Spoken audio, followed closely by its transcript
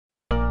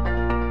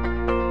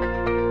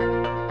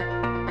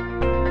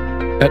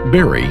At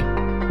Berry,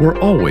 we're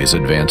always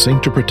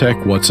advancing to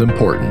protect what's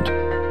important.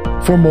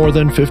 For more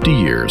than 50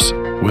 years,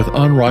 with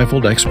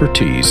unrivaled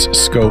expertise,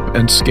 scope,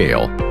 and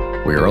scale,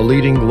 we are a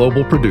leading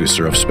global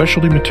producer of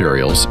specialty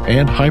materials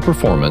and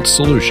high-performance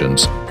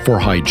solutions for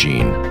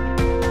hygiene.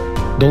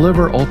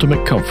 Deliver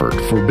ultimate comfort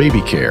for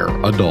baby care,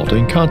 adult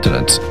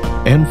incontinence,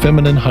 and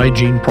feminine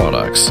hygiene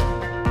products.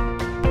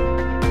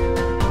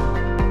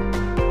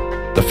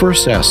 The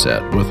first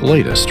asset with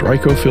latest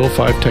Reicofil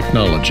R5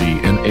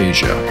 technology in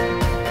Asia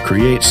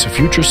creates a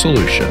future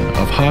solution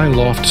of high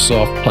loft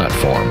soft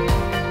platform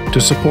to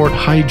support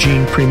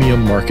hygiene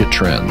premium market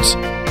trends.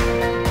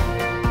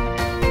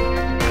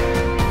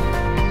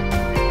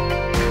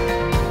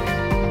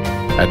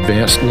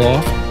 Advanced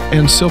Loft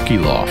and Silky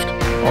Loft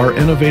are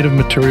innovative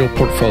material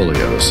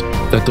portfolios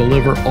that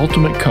deliver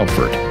ultimate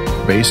comfort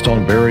based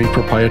on Berry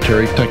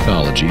proprietary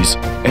technologies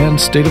and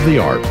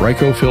state-of-the-art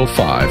Reicofil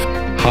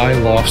R5 high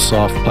loft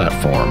soft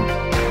platform.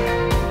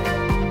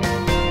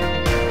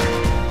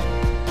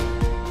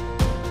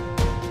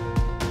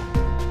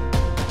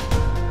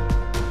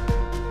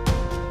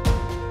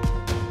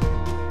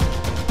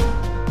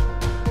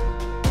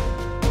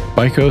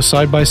 Bico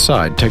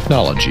side-by-side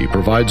technology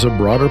provides a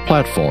broader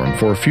platform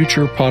for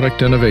future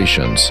product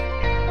innovations.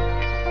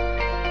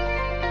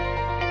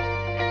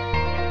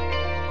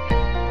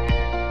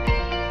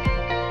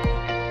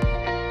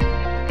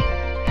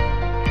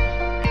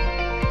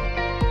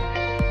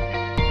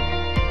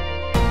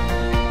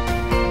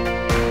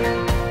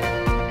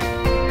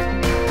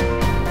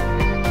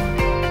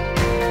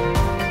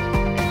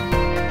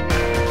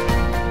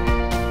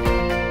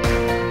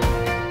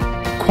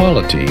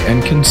 Quality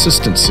and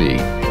consistency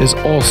is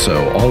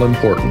also all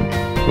important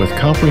with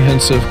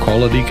comprehensive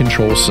quality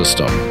control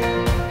system.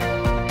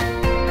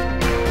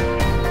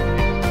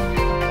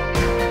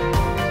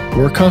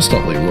 We're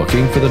constantly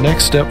looking for the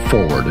next step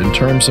forward in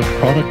terms of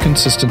product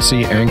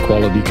consistency and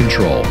quality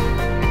control.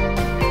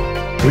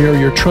 We are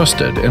your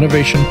trusted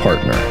innovation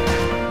partner.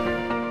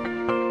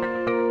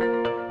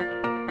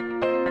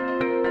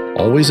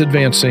 Always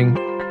advancing,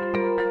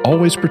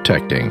 always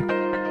protecting.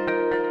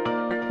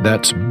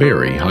 That's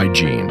Berry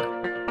Hygiene.